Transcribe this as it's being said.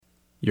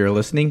You're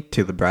listening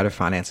to the Brighter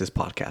Finances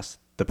Podcast,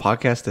 the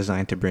podcast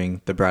designed to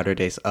bring the brighter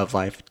days of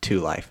life to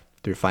life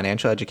through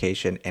financial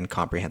education and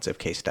comprehensive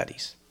case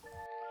studies.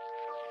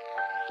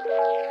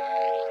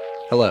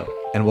 Hello,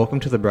 and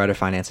welcome to the Brighter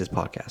Finances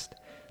Podcast,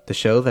 the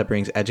show that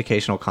brings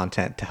educational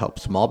content to help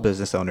small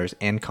business owners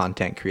and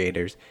content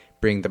creators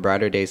bring the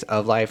brighter days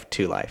of life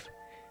to life.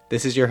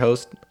 This is your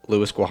host,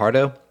 Luis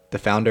Guajardo, the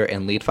founder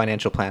and lead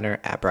financial planner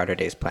at Brighter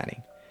Days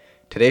Planning.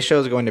 Today's show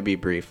is going to be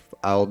brief.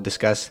 I'll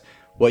discuss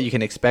what you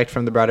can expect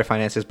from the Brighter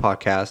Finances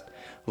Podcast,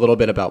 a little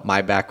bit about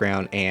my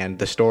background, and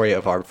the story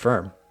of our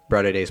firm,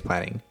 Brighter Days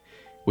Planning.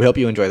 We hope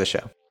you enjoy the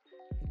show.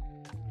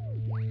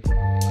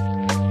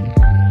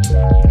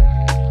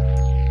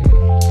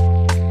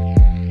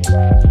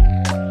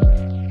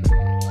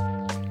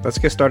 Let's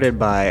get started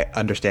by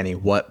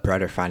understanding what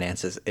Brighter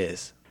Finances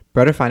is.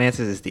 Brighter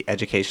Finances is the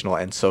educational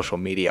and social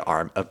media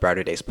arm of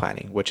Brighter Days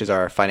Planning, which is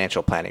our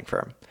financial planning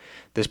firm.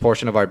 This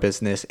portion of our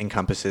business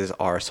encompasses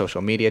our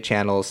social media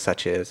channels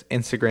such as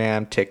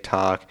Instagram,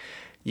 TikTok,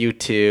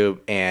 YouTube,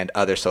 and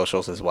other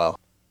socials as well.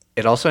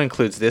 It also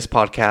includes this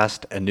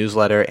podcast, a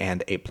newsletter,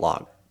 and a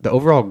blog. The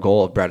overall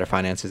goal of Brighter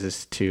Finances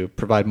is to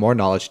provide more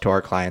knowledge to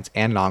our clients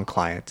and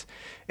non-clients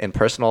in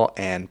personal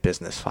and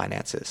business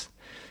finances.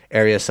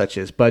 Areas such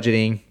as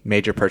budgeting,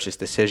 major purchase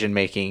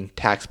decision-making,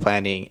 tax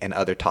planning, and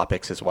other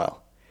topics as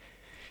well.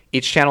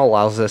 Each channel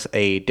allows us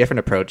a different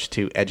approach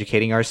to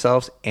educating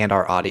ourselves and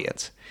our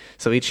audience.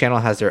 So each channel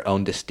has their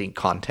own distinct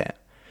content.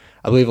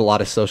 I believe a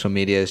lot of social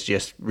media is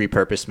just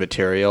repurposed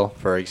material.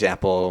 For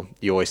example,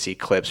 you always see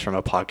clips from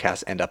a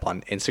podcast end up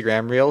on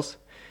Instagram Reels.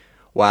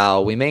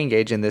 While we may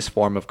engage in this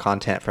form of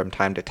content from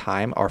time to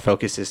time, our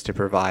focus is to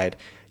provide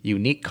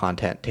unique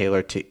content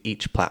tailored to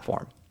each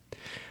platform.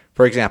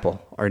 For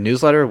example, our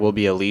newsletter will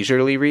be a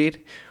leisurely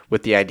read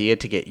with the idea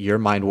to get your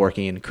mind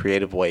working in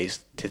creative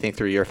ways to think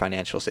through your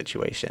financial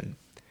situation.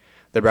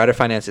 The Brighter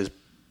Finances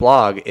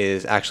blog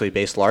is actually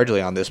based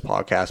largely on this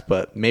podcast,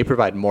 but may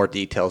provide more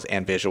details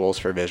and visuals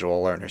for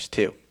visual learners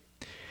too.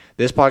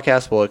 This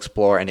podcast will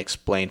explore and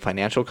explain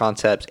financial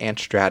concepts and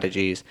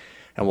strategies,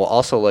 and will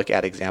also look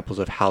at examples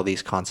of how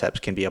these concepts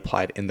can be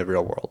applied in the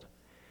real world.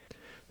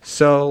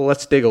 So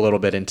let's dig a little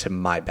bit into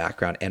my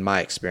background and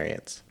my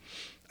experience.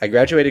 I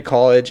graduated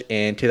college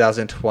in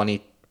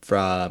 2020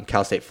 from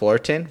Cal State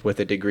Fullerton with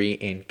a degree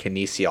in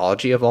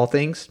kinesiology of all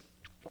things.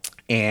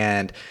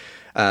 And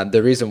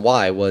the reason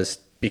why was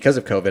because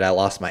of COVID, I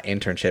lost my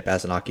internship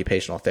as an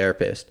occupational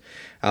therapist.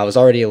 I was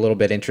already a little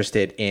bit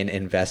interested in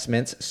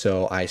investments,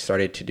 so I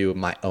started to do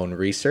my own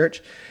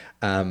research.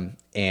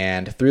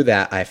 And through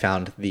that, I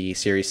found the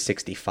Series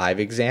 65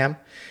 exam.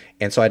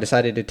 And so I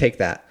decided to take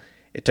that.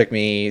 It took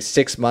me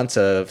 6 months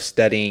of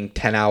studying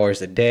 10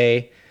 hours a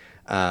day.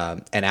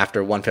 And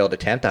after one failed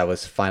attempt, I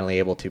was finally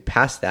able to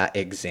pass that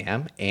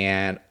exam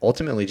and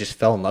ultimately just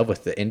fell in love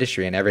with the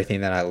industry and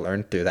everything that I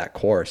learned through that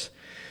course.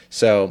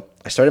 So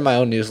I started my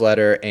own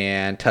newsletter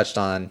and touched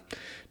on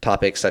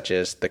topics such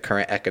as the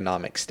current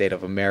economic state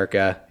of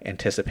America,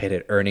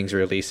 anticipated earnings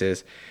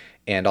releases,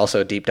 and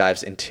also deep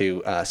dives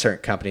into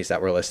certain companies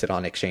that were listed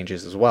on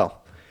exchanges as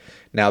well.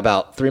 Now,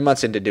 about 3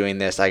 months into doing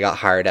this, I got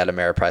hired at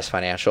Ameriprise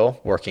Financial,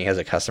 working as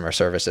a customer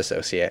service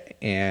associate,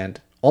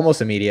 and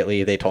almost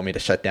immediately, they told me to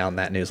shut down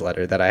that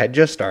newsletter that I had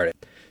just started.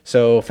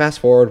 So fast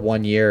forward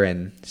 1 year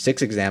and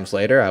 6 exams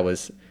later, I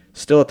was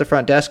still at the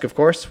front desk, of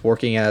course,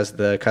 working as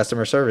the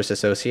customer service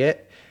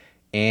associate.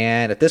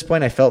 And at this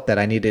point, I felt that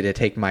I needed to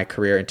take my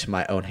career into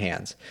my own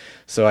hands.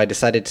 So I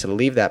decided to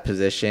leave that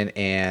position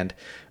and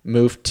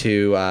move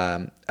to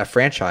a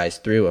franchise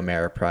through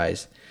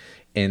Ameriprise.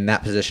 In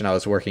that position, I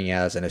was working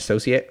as an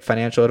associate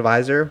financial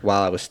advisor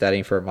while I was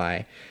studying for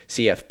my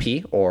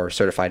CFP or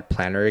Certified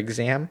Planner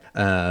exam.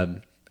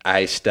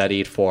 I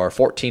studied for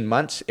 14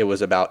 months. It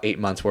was about 8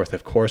 months worth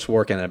of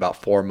coursework and about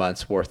 4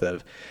 months worth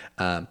of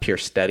pure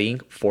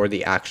studying for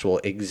the actual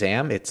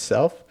exam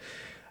itself.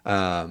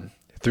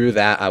 Through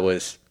that, I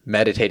was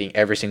meditating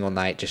every single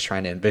night, just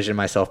trying to envision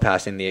myself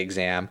passing the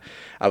exam.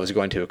 I was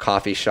going to a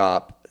coffee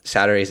shop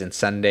Saturdays and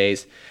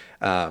Sundays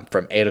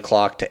from 8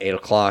 o'clock to 8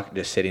 o'clock,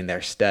 just sitting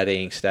there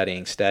studying.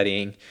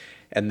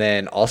 And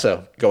then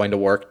also going to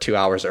work 2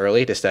 hours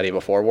early to study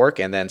before work,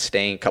 and then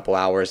staying a couple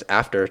hours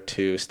after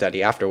to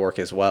study after work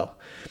as well.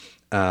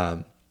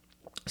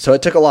 So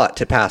it took a lot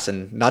to pass,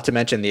 and not to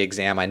mention the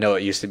exam. I know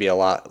it used to be a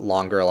lot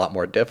longer, a lot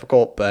more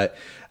difficult, but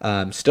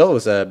still it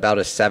was about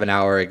a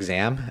 7-hour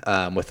exam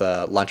with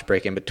a lunch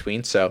break in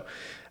between. So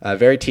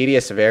very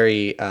tedious,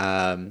 very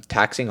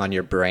taxing on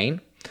your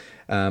brain.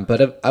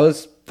 But I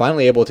was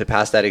finally able to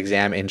pass that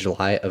exam in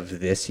July of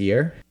this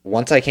year.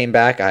 Once I came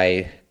back,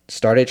 I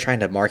started trying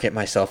to market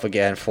myself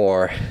again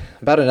for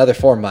about another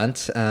 4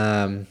 months.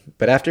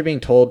 But after being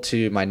told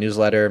to my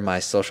newsletter, my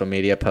social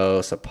media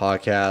posts, a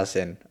podcast,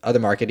 and other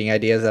marketing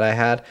ideas that I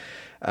had,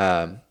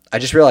 I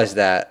just realized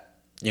that,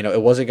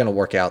 it wasn't going to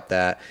work out,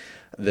 that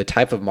the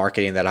type of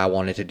marketing that I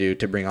wanted to do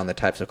to bring on the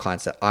types of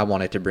clients that I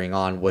wanted to bring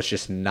on was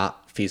just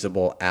not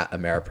feasible at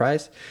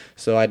Ameriprise.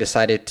 So I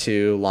decided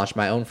to launch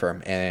my own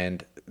firm,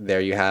 and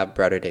there you have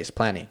Brighter Days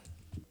Planning.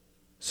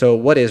 So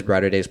what is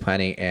Brighter Days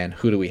Planning and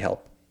who do we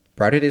help?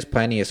 Brighter Days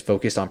Planning is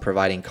focused on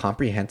providing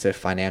comprehensive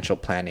financial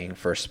planning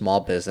for small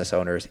business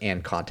owners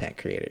and content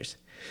creators.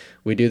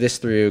 We do this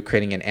through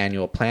creating an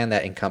annual plan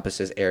that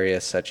encompasses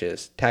areas such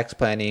as tax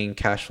planning,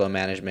 cash flow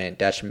management,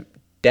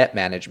 debt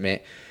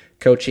management,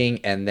 coaching,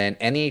 and then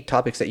any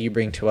topics that you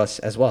bring to us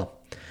as well.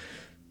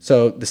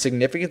 So the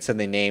significance of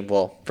the name,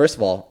 well, first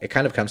of all, it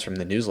kind of comes from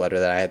the newsletter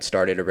that I had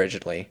started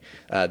originally.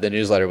 The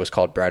newsletter was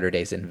called Brighter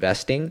Days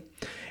Investing.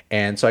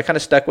 And so I kind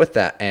of stuck with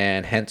that,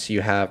 and hence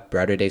you have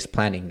Brighter Days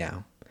Planning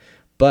now.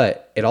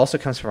 But it also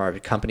comes from our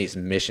company's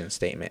mission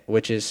statement,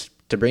 which is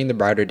to bring the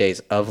brighter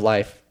days of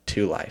life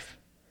to life.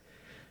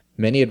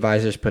 Many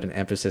advisors put an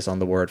emphasis on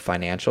the word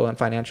financial and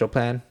financial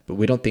plan, but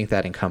we don't think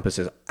that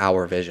encompasses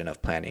our vision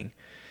of planning.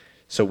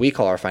 So we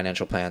call our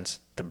financial plans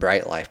the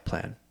Bright Life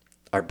Plan.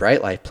 Our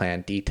Bright Life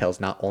Plan details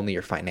not only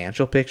your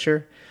financial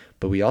picture,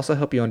 but we also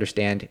help you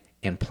understand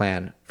and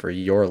plan for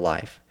your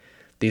life.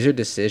 These are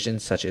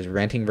decisions such as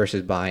renting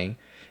versus buying,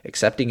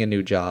 accepting a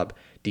new job,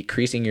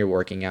 decreasing your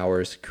working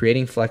hours,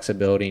 creating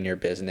flexibility in your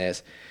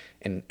business,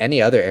 and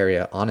any other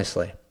area,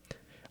 honestly.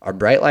 Our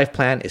Bright Life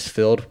Plan is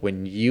filled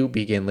when you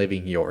begin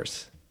living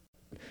yours.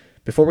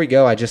 Before we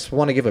go, I just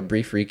want to give a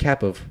brief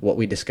recap of what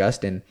we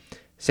discussed and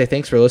say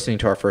thanks for listening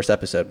to our first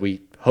episode.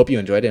 We hope you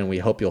enjoyed it, and we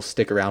hope you'll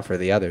stick around for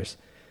the others.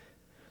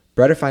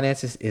 Brighter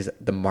Finances is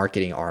the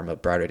marketing arm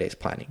of Brighter Days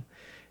Planning.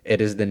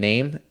 It is the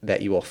name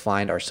that you will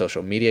find our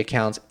social media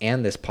accounts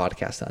and this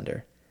podcast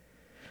under.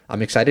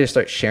 I'm excited to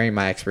start sharing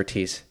my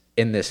expertise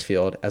in this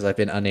field as I've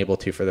been unable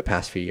to for the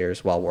past few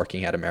years while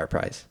working at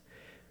Ameriprise.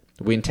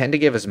 We intend to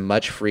give as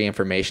much free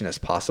information as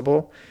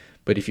possible,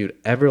 but if you'd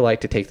ever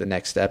like to take the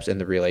next steps in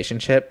the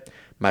relationship,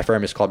 my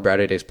firm is called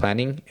Brighter Days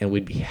Planning, and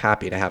we'd be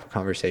happy to have a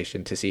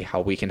conversation to see how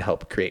we can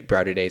help create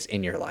brighter days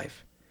in your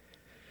life.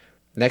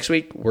 Next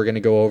week, we're going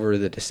to go over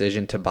the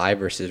decision to buy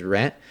versus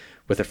rent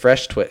with a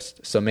fresh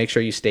twist, so make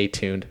sure you stay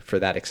tuned for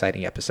that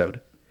exciting episode.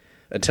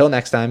 Until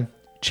next time,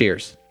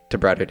 cheers to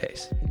brighter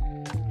days.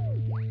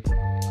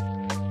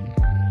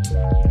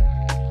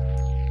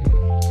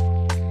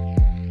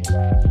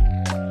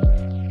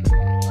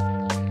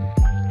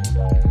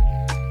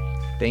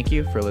 Thank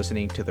you for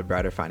listening to the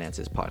Brighter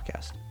Finances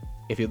podcast.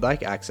 If you'd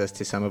like access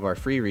to some of our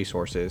free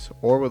resources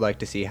or would like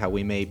to see how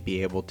we may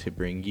be able to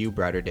bring you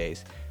brighter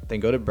days, then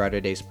go to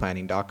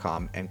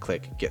brighterdaysplanning.com and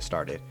click Get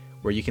Started,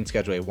 where you can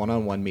schedule a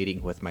one-on-one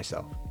meeting with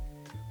myself.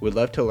 We'd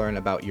love to learn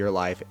about your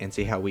life and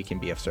see how we can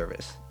be of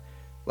service.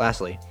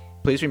 Lastly,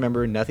 please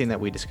remember nothing that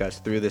we discuss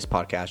through this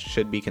podcast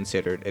should be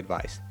considered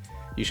advice.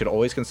 You should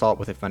always consult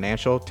with a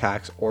financial,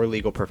 tax, or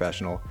legal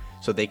professional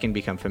so they can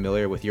become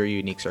familiar with your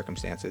unique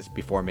circumstances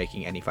before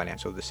making any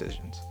financial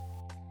decisions.